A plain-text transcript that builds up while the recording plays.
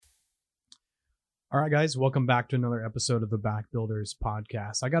All right, guys, welcome back to another episode of the Back Builders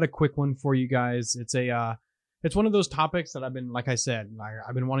podcast. I got a quick one for you guys. It's one of those topics that I've been, like I said,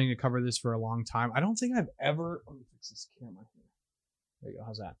 I've been wanting to cover this for a long time. I don't think I've ever. Let me fix this camera here. There you go.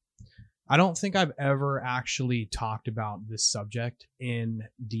 How's that? I don't think I've ever actually talked about this subject in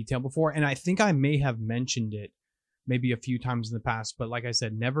detail before, and I think I may have mentioned it maybe a few times in the past, but like I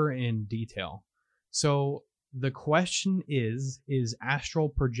said, never in detail. So the question is astral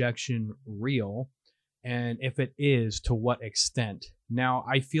projection real? And if it is, to what extent? Now,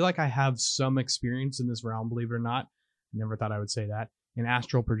 I feel like I have some experience in this realm, believe it or not. Never thought I would say that, in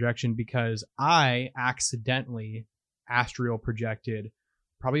astral projection, because I accidentally astral projected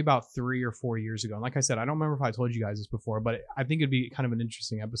probably about 3 or 4 years ago. And like I said, I don't remember if I told you guys this before, but I think it'd be kind of an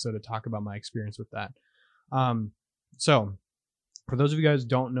interesting episode to talk about my experience with that. So for those of you guys who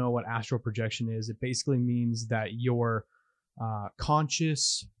don't know what astral projection is, it basically means that your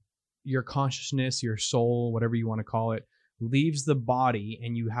consciousness, your soul, whatever you want to call it, leaves the body,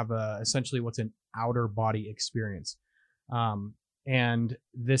 and you have essentially what's an outer body experience. And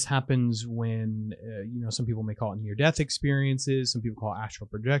this happens when, some people may call it near-death experiences. Some people call it astral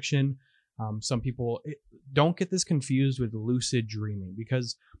projection. Some people don't get this confused with lucid dreaming,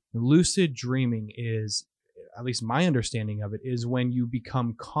 because lucid dreaming is, at least my understanding of it, is when you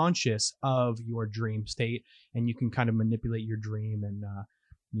become conscious of your dream state and you can kind of manipulate your dream and,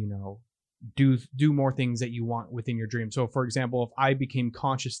 do more things that you want within your dream. So for example, if I became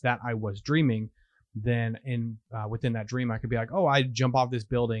conscious that I was dreaming, then within that dream, I could be like, oh, I'd jump off this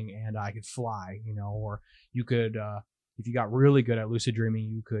building and I could fly, or you could, if you got really good at lucid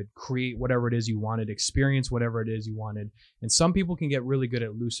dreaming, you could create whatever it is you wanted, experience whatever it is you wanted. And some people can get really good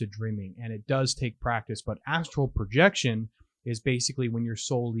at lucid dreaming, and it does take practice. But astral projection is basically when your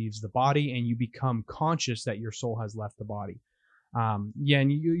soul leaves the body and you become conscious that your soul has left the body.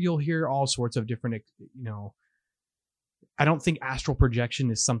 And you'll hear all sorts of different, I don't think astral projection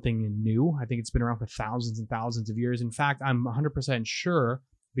is something new. I think it's been around for thousands and thousands of years. In fact, I'm 100% sure,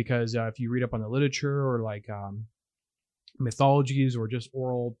 because if you read up on the literature or like mythologies or just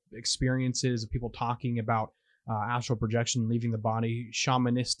oral experiences of people talking about astral projection, leaving the body,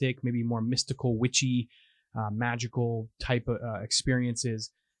 shamanistic, maybe more mystical, witchy, magical type of experiences,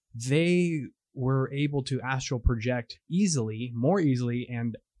 they were able to astral project more easily.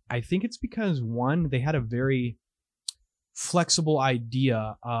 And I think it's because, one, they had a very flexible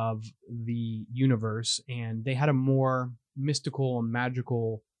idea of the universe, and they had a more mystical and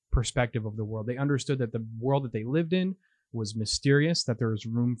magical perspective of the world. They understood that the world that they lived in was mysterious, that there was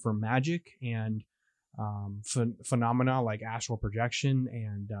room for magic and phenomena like astral projection,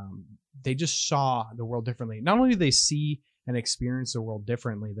 and they just saw the world differently. Not only did they see and experience the world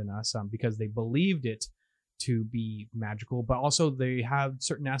differently than us, because they believed it to be magical, but also they have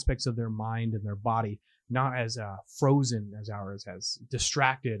certain aspects of their mind and their body not as frozen as ours, as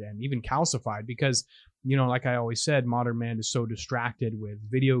distracted and even calcified, because, like I always said, modern man is so distracted with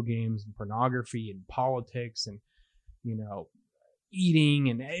video games and pornography and politics and, eating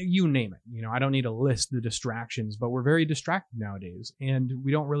and you name it. I don't need to list the distractions, but we're very distracted nowadays, and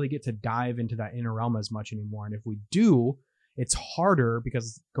we don't really get to dive into that inner realm as much anymore. And if we do, it's harder,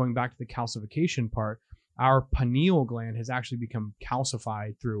 because going back to the calcification part, our pineal gland has actually become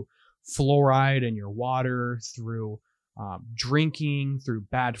calcified through fluoride in your water, through drinking, through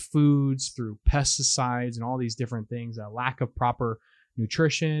bad foods, through pesticides and all these different things, a lack of proper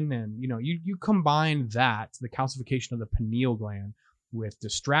nutrition. And you combine that, the calcification of the pineal gland, with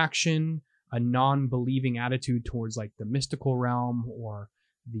distraction, a non-believing attitude towards like the mystical realm or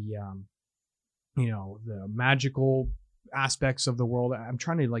the the magical aspects of the world. I'm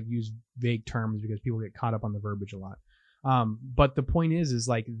trying to like use vague terms because people get caught up on the verbiage a lot. But the point is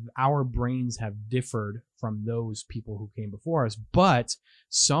like our brains have differed from those people who came before us. But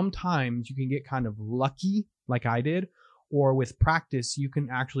sometimes you can get kind of lucky, like I did, or with practice, you can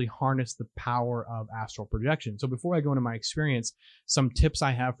actually harness the power of astral projection. So before I go into my experience, some tips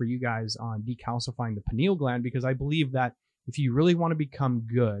I have for you guys on decalcifying the pineal gland, because I believe that if you really want to become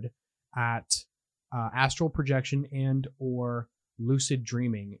good at astral projection and or lucid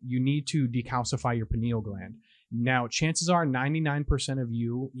dreaming, you need to decalcify your pineal gland. Now, chances are 99% of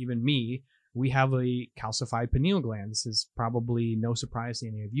you, even me, we have a calcified pineal gland. This is probably no surprise to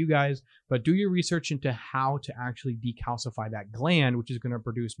any of you guys, but do your research into how to actually decalcify that gland, which is going to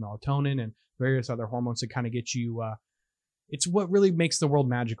produce melatonin and various other hormones to kind of get you, it's what really makes the world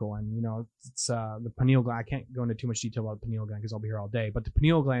magical. And, it's the pineal gland. I can't go into too much detail about the pineal gland because I'll be here all day, but the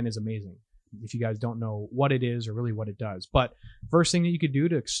pineal gland is amazing if you guys don't know what it is or really what it does. But first thing that you could do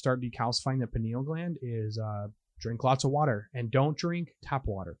to start decalcifying the pineal gland is drink lots of water, and don't drink tap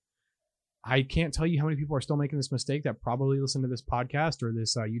water. I can't tell you how many people are still making this mistake that probably listen to this podcast or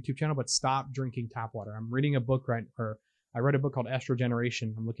this YouTube channel, but stop drinking tap water. I'm reading a book I read a book called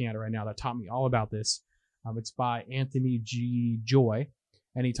Estrogeneration. I'm looking at it right now that taught me all about this. It's by Anthony G. Joy,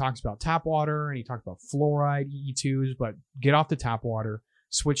 and he talks about tap water and he talks about fluoride, EE2s, but get off the tap water,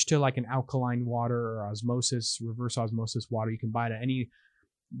 switch to like an alkaline water or osmosis, reverse osmosis water. You can buy it at any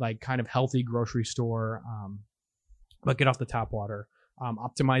like kind of healthy grocery store, but get off the tap water.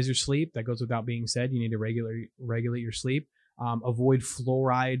 Optimize your sleep. That goes without being said. You need to regulate your sleep. Avoid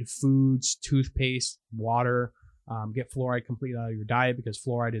fluoride foods, toothpaste, water. Get fluoride completely out of your diet, because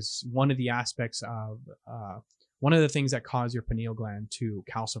fluoride is one of the aspects of one of the things that cause your pineal gland to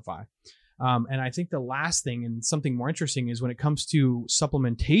calcify. And I think the last thing, and something more interesting, is when it comes to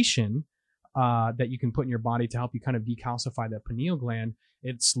supplementation that you can put in your body to help you kind of decalcify the pineal gland,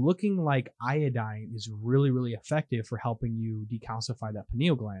 it's looking like iodine is really, really effective for helping you decalcify that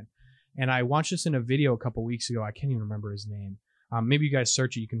pineal gland. And I watched this in a video a couple weeks ago. I can't even remember his name. Maybe you guys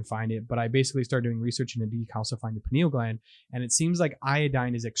search it, you can find it. But I basically started doing research into decalcifying the pineal gland, and it seems like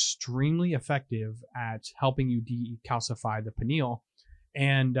iodine is extremely effective at helping you decalcify the pineal.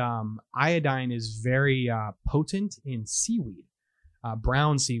 And iodine is very potent in seaweed,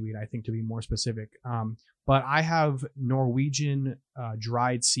 brown seaweed, I think, to be more specific. But I have Norwegian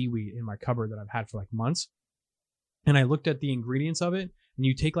dried seaweed in my cupboard that I've had for like months. And I looked at the ingredients of it, and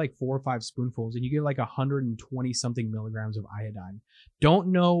you take like 4 or 5 spoonfuls and you get like 120 something milligrams of iodine. Don't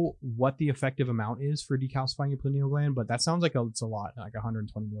know what the effective amount is for decalcifying your pineal gland, but that sounds like it's a lot, like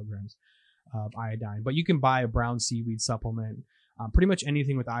 120 milligrams of iodine. But you can buy a brown seaweed supplement. Pretty much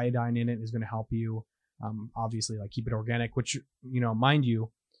anything with iodine in it is going to help you. Obviously, like, keep it organic, which, mind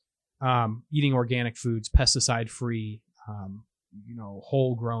you, eating organic foods, pesticide free,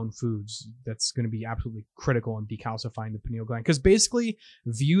 whole grown foods, that's going to be absolutely critical in decalcifying the pineal gland. Because basically,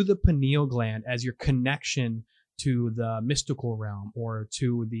 view the pineal gland as your connection to the mystical realm or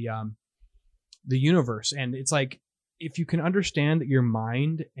to the universe. And it's like, if you can understand that your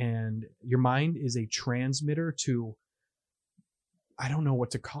mind is a transmitter to, I don't know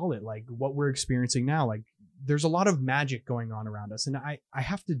what to call it, like what we're experiencing now. Like, there's a lot of magic going on around us. And I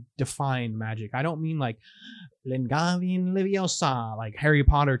have to define magic. I don't mean like Wingardium Leviosa, like Harry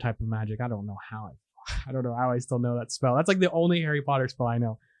Potter type of magic. I don't know how I still know that spell. That's like the only Harry Potter spell I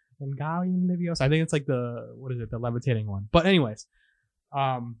know. Wingardium Leviosa. I think it's like the levitating one. But anyways,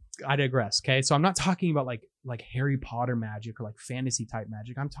 I digress. Okay. So I'm not talking about like Harry Potter magic or like fantasy type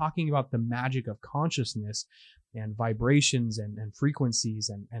magic. I'm talking about the magic of consciousness and vibrations and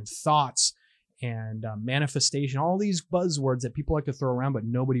frequencies and thoughts and manifestation, all these buzzwords that people like to throw around, but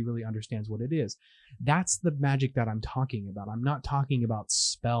nobody really understands what it is. That's the magic that I'm talking about. I'm not talking about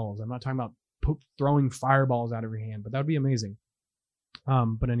spells. I'm not talking about throwing fireballs out of your hand, but that would be amazing.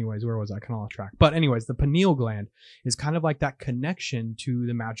 But anyways, where was I? Kind of off track. But anyways, the pineal gland is kind of like that connection to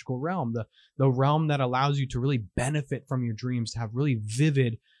the magical realm, the realm that allows you to really benefit from your dreams, to have really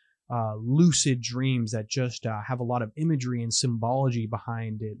vivid, lucid dreams that just have a lot of imagery and symbology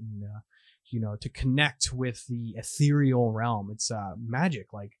behind it, and to connect with the ethereal realm. It's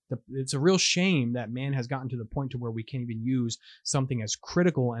magic. Like, it's a real shame that man has gotten to the point to where we can't even use something as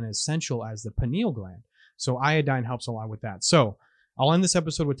critical and essential as the pineal gland. So iodine helps a lot with that. So I'll end this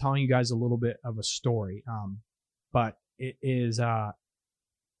episode with telling you guys a little bit of a story. But it is,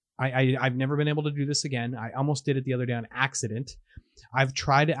 I've never been able to do this again. I almost did it the other day on accident. I've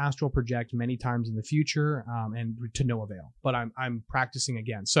tried to astral project many times in the future, and to no avail, but I'm practicing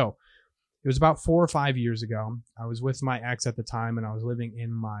again. So it was about 4 or 5 years ago. I was with my ex at the time, and I was living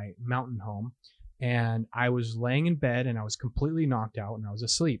in my mountain home, and I was laying in bed, and I was completely knocked out, and I was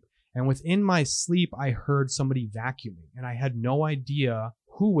asleep. And within my sleep, I heard somebody vacuuming, and I had no idea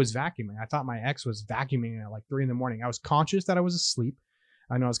who was vacuuming. I thought my ex was vacuuming at like 3 a.m. I was conscious that I was asleep.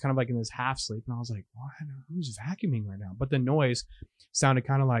 I know I was kind of like in this half sleep, and I was like, what? Who's vacuuming right now? But the noise sounded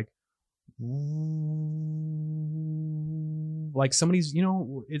kind of like somebody's,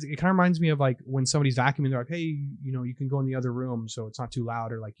 it kind of reminds me of like when somebody's vacuuming, they're like, hey, you can go in the other room so it's not too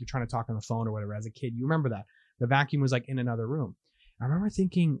loud, or like you're trying to talk on the phone or whatever. As a kid, you remember that the vacuum was like in another room. I remember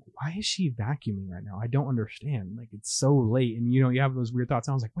thinking, why is she vacuuming right now? I don't understand. Like, it's so late, and you have those weird thoughts.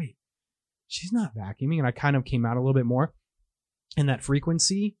 And I was like, wait, she's not vacuuming. And I kind of came out a little bit more, and that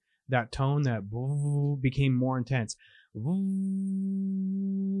frequency, that tone, that became more intense.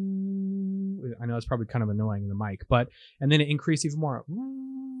 I know it's probably kind of annoying in the mic, and then it increased even more.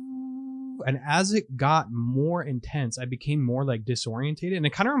 And as it got more intense, I became more like disorientated. And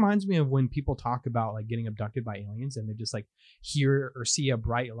it kind of reminds me of when people talk about like getting abducted by aliens, and they just like hear or see a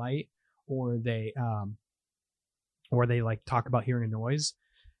bright light, or they like talk about hearing a noise.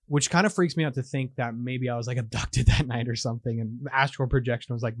 which kind of freaks me out to think that maybe I was like abducted that night or something, and astral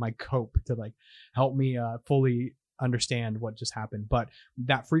projection was like my cope to like help me fully understand what just happened. But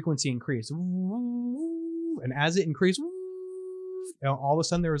that frequency increased, and as it increased, all of a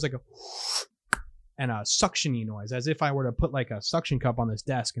sudden there was like a suction-y noise, as if I were to put like a suction cup on this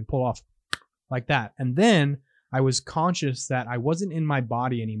desk and pull off like that. And then I was conscious that I wasn't in my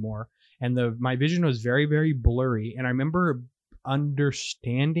body anymore, and my vision was very, very blurry. And I remember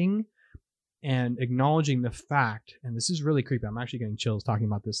understanding and acknowledging the fact, and this is really creepy, I'm actually getting chills talking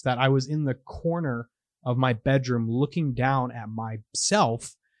about this, that I was in the corner of my bedroom looking down at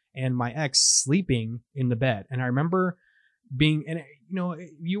myself and my ex sleeping in the bed. And I remember being, and you know,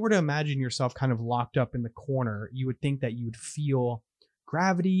 if you were to imagine yourself kind of locked up in the corner, you would think that you would feel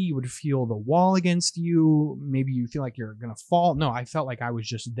gravity, you would feel the wall against you, maybe you feel like you're gonna fall. No, I felt like I was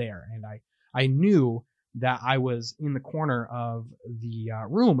just there, and I knew that I was in the corner of the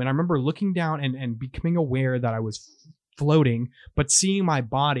room. And I remember looking down and becoming aware that I was floating, but seeing my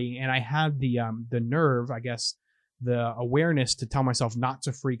body, and I had the nerve, I guess, the awareness to tell myself not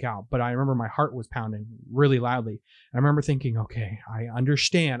to freak out. But I remember my heart was pounding really loudly. I remember thinking, okay, I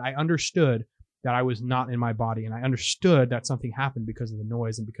understood that I was not in my body, and I understood that something happened because of the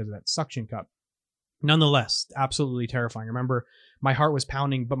noise and because of that suction cup. Nonetheless, absolutely terrifying. I remember my heart was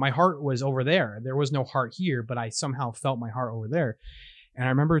pounding, but my heart was over there. There was no heart here, but I somehow felt my heart over there. And I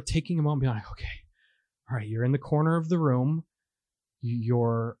remember taking a moment and being like, okay, all right, you're in the corner of the room.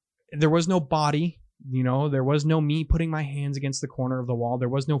 There was no body, you know, there was no me putting my hands against the corner of the wall. There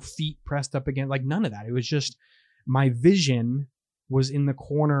was no feet pressed up against, like none of that. It was just my vision was in the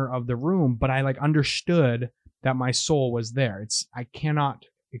corner of the room, but I like understood that my soul was there. I cannot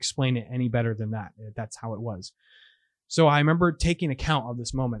explain it any better than that. That's how it was. So I remember taking account of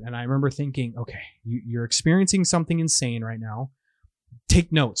this moment, and I remember thinking, okay, you're experiencing something insane right now.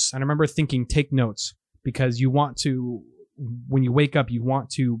 Take notes. And I remember thinking, take notes, because you want to, when you wake up, you want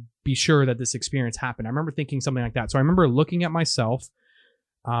to be sure that this experience happened. I remember thinking something like that. So I remember looking at myself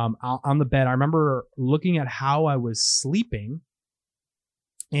on the bed. I remember looking at how I was sleeping.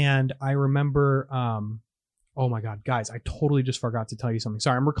 And I remember, oh my God, guys, I totally just forgot to tell you something.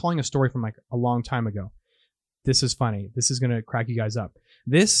 Sorry, I'm recalling a story from like a long time ago. This is funny. This is going to crack you guys up.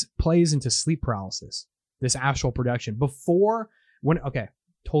 This plays into sleep paralysis, this astral projection. Okay,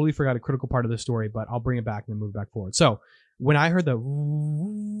 totally forgot a critical part of the story, but I'll bring it back and then move back forward. So when I heard the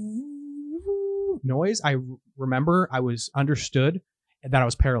noise, I remember I was understood that I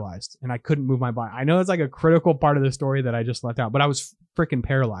was paralyzed and I couldn't move my body. I know it's like a critical part of the story that I just left out, but I was freaking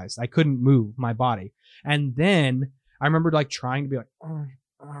paralyzed. I couldn't move my body. And then I remember like trying to be like,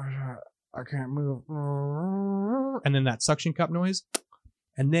 I can't move. And then that suction cup noise.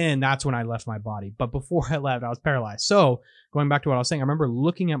 And then that's when I left my body. But before I left, I was paralyzed. So going back to what I was saying, I remember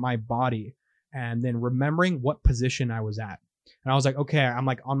looking at my body and then remembering what position I was at. And I was like, okay, I'm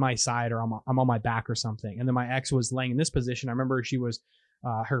like on my side, or I'm on my back or something. And then my ex was laying in this position. I remember she was,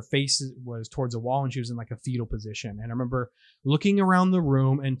 her face was towards a wall and she was in like a fetal position. And I remember looking around the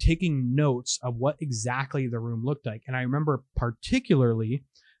room and taking notes of what exactly the room looked like. And I remember particularly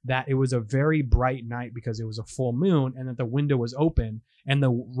that it was a very bright night because it was a full moon, and that the window was open and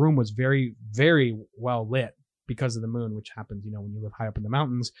the room was very, very well lit because of the moon, which happens, you know, when you live high up in the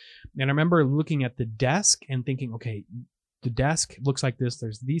mountains. And I remember looking at the desk and thinking, okay, the desk looks like this.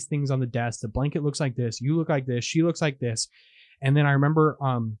 There's these things on the desk. The blanket looks like this. You look like this. She looks like this. And then I remember,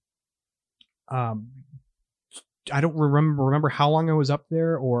 I don't remember how long I was up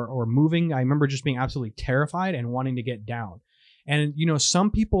there or moving. I remember just being absolutely terrified and wanting to get down. And, you know, some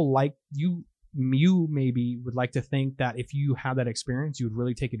people like you maybe would like to think that if you have that experience, you would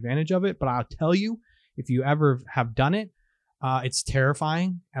really take advantage of it. But I'll tell you, if you ever have done it, it's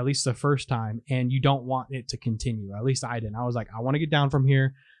terrifying, at least the first time, and you don't want it to continue. At least I didn't. I was like, I want to get down from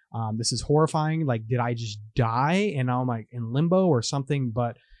here. This is horrifying. Like, did I just die? And now I'm like in limbo or something,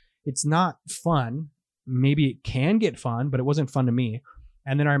 but it's not fun. Maybe it can get fun, but it wasn't fun to me.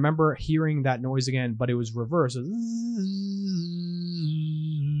 And then I remember hearing that noise again, but it was reversed. And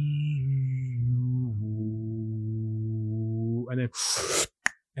then,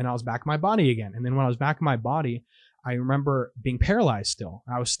 and I was back in my body again. And then when I was back in my body, I remember being paralyzed still.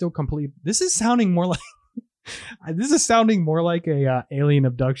 I was still this is sounding more like a alien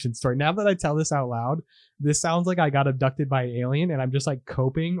abduction story. Now that I tell this out loud, this sounds like I got abducted by an alien and I'm just like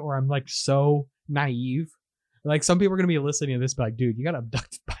coping, or I'm like so naive. Like some people are going to be listening to this, but like, dude, you got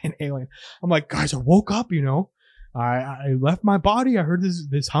abducted by an alien. I'm like, guys, I woke up, you know, I left my body. I heard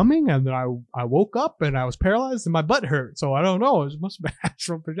this humming, and then I woke up and I was paralyzed and my butt hurt. So I don't know. It must have been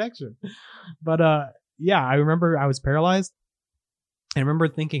astral projection. But, yeah, I remember I was paralyzed I remember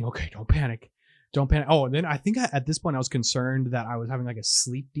thinking, okay, don't panic. Don't panic. Oh, and then I think at this point I was concerned that I was having like a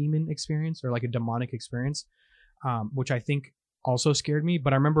sleep demon experience or like a demonic experience, which I think also scared me.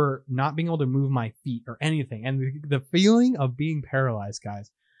 But I remember not being able to move my feet or anything. And the feeling of being paralyzed, guys,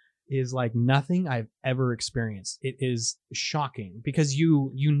 is like nothing I've ever experienced. It is shocking because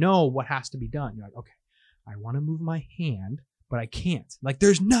you know what has to be done. You're like, okay, I want to move my hand, but I can't. Like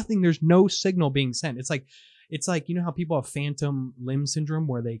there's no signal being sent. It's like you know how people have phantom limb syndrome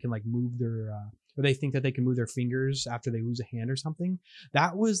where they can like move their or they think that they can move their fingers after they lose a hand or something.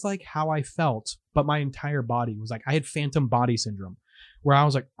 That was like how I felt, but my entire body was like I had phantom body syndrome where I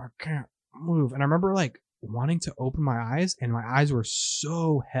was like I can't move. And I remember like wanting to open my eyes and my eyes were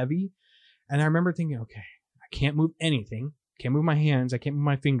so heavy. And I remember thinking, okay, I can't move anything. Can't move my hands. I can't move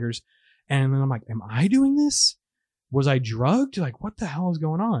my fingers. And then I'm like, am I doing this? Was I drugged? Like, what the hell is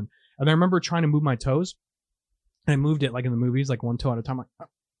going on? And I remember trying to move my toes. And I moved it like in the movies, like one toe at a time,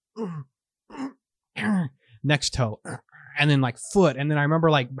 like next toe, and then like foot. And then I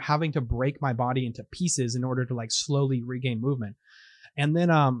remember like having to break my body into pieces in order to like slowly regain movement. And then,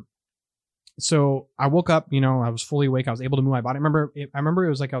 so I woke up, you know, I was fully awake. I was able to move my body. I remember it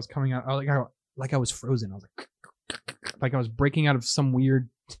was like I was coming out, like I was frozen. I was like I was breaking out of some weird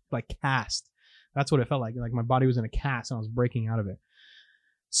like cast. That's what it felt like. Like my body was in a cast and I was breaking out of it.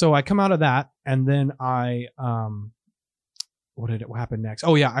 So I come out of that, and then what happened next?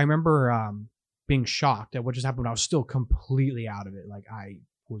 Oh yeah, I remember being shocked at what just happened. I was still completely out of it. Like I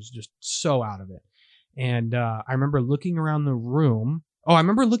was just so out of it. And I remember looking around the room. Oh, I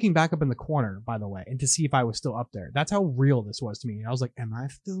remember looking back up in the corner, by the way, and to see if I was still up there. That's how real this was to me. And I was like, am I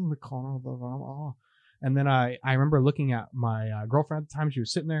still in the corner of the room? Oh. And then I remember looking at my girlfriend at the time. She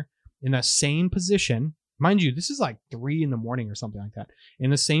was sitting there in that same position. Mind you, this is like 3 a.m. or something like that.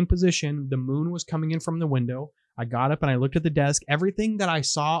 In the same position, the moon was coming in from the window. I got up and I looked at the desk. Everything that I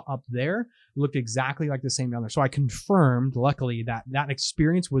saw up there looked exactly like the same down there. So I confirmed, luckily, that that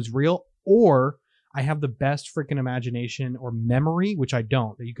experience was real, or I have the best freaking imagination or memory, which I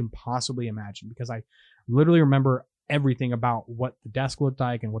don't, that you can possibly imagine, because I literally remember everything about what the desk looked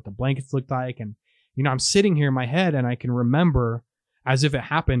like and what the blankets looked like. And, you know, I'm sitting here in my head and I can remember as if it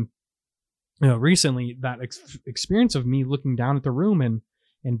happened, you know, recently, that experience of me looking down at the room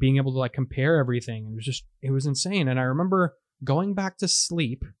and being able to like compare everything. It was insane. And I remember going back to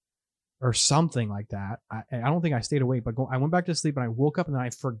sleep or something like that. I don't think I stayed awake, but I went back to sleep and I woke up and then I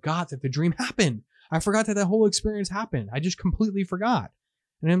forgot that the dream happened. I forgot that whole experience happened. I just completely forgot.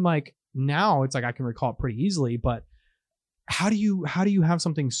 And then like now it's like I can recall it pretty easily, but how do you have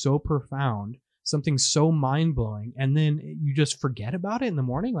something so profound, something so mind blowing, and then you just forget about it in the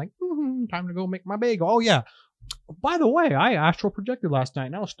morning? Like, time to go make my bagel. Oh yeah. By the way, I astral projected last night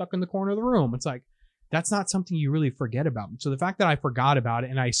and I was stuck in the corner of the room. It's like, that's not something you really forget about. So the fact that I forgot about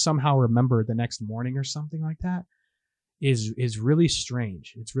it and I somehow remember the next morning or something like that is really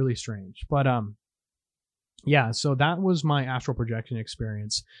strange. It's really strange. But yeah, so that was my astral projection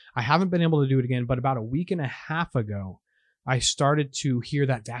experience. I haven't been able to do it again, but about a week and a half ago, I started to hear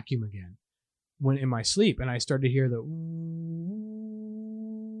that vacuum again when in my sleep, and I started to hear the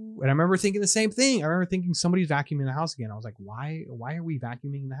and I remember thinking the same thing. I remember thinking somebody's vacuuming the house again. I was like, why are we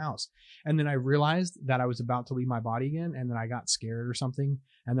vacuuming the house? And then I realized that I was about to leave my body again, and then I got scared or something,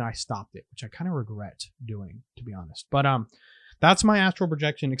 and then I stopped it, which I kind of regret doing, to be honest. But that's my astral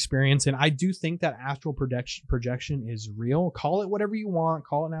projection experience, and I do think that astral projection is real. Call it whatever you want.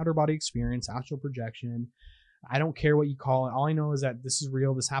 Call it an outer body experience, astral projection. I don't care what you call it. All I know is that this is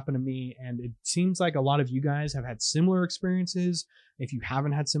real. This happened to me. And it seems like a lot of you guys have had similar experiences. If you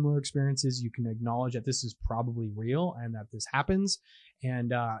haven't had similar experiences, you can acknowledge that this is probably real and that this happens.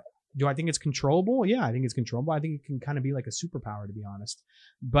 And do I think it's controllable? Yeah, I think it's controllable. I think it can kind of be like a superpower, to be honest.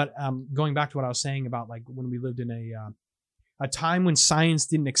 But going back to what I was saying about like when we lived in a time when science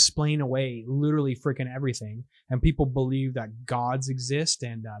didn't explain away literally freaking everything, and people believe that gods exist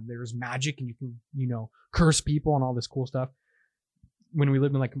and there's magic and you can, you know, curse people and all this cool stuff. When we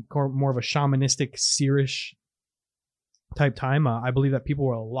lived in like more of a shamanistic, seerish type time, I believe that people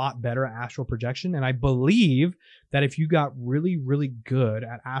were a lot better at astral projection. And I believe that if you got really, really good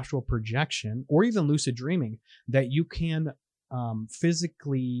at astral projection or even lucid dreaming, that you can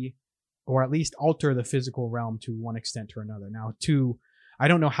physically, or at least alter the physical realm to one extent or another. Now, I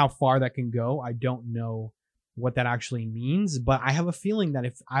don't know how far that can go. I don't know what that actually means, but I have a feeling that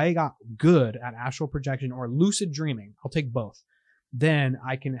if I got good at astral projection or lucid dreaming, I'll take both, then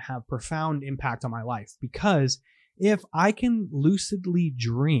I can have profound impact on my life. Because if I can lucidly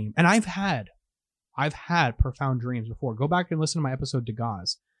dream, and I've had profound dreams before. Go back and listen to my episode to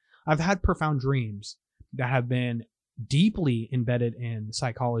Gauze. I've had profound dreams that have been deeply embedded in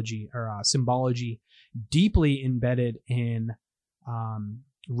psychology or symbology, deeply embedded in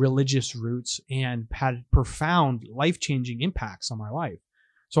religious roots, and had profound life-changing impacts on my life.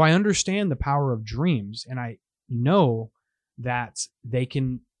 So I understand the power of dreams, and I know that they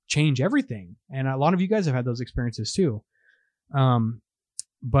can change everything. And a lot of you guys have had those experiences too.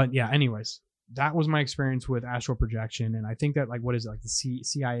 But yeah, anyways, that was my experience with astral projection. And I think that, like, what is it, like the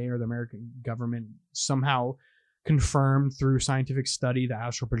CIA or the American government somehow confirmed through scientific study that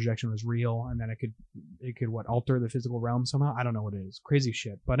astral projection was real, and that it could what, alter the physical realm somehow. I don't know what it is. Crazy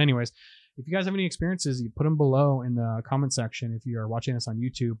shit. But anyways, if you guys have any experiences, you put them below in the comment section if you are watching this on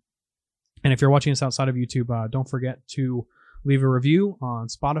YouTube. And if you're watching this outside of YouTube, don't forget to leave a review on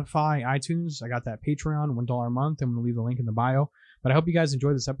Spotify, iTunes. I got that Patreon, $1 a month. I'm going to leave the link in the bio. But I hope you guys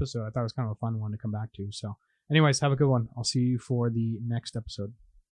enjoyed this episode. I thought it was kind of a fun one to come back to. So anyways, have a good one. I'll see you for the next episode.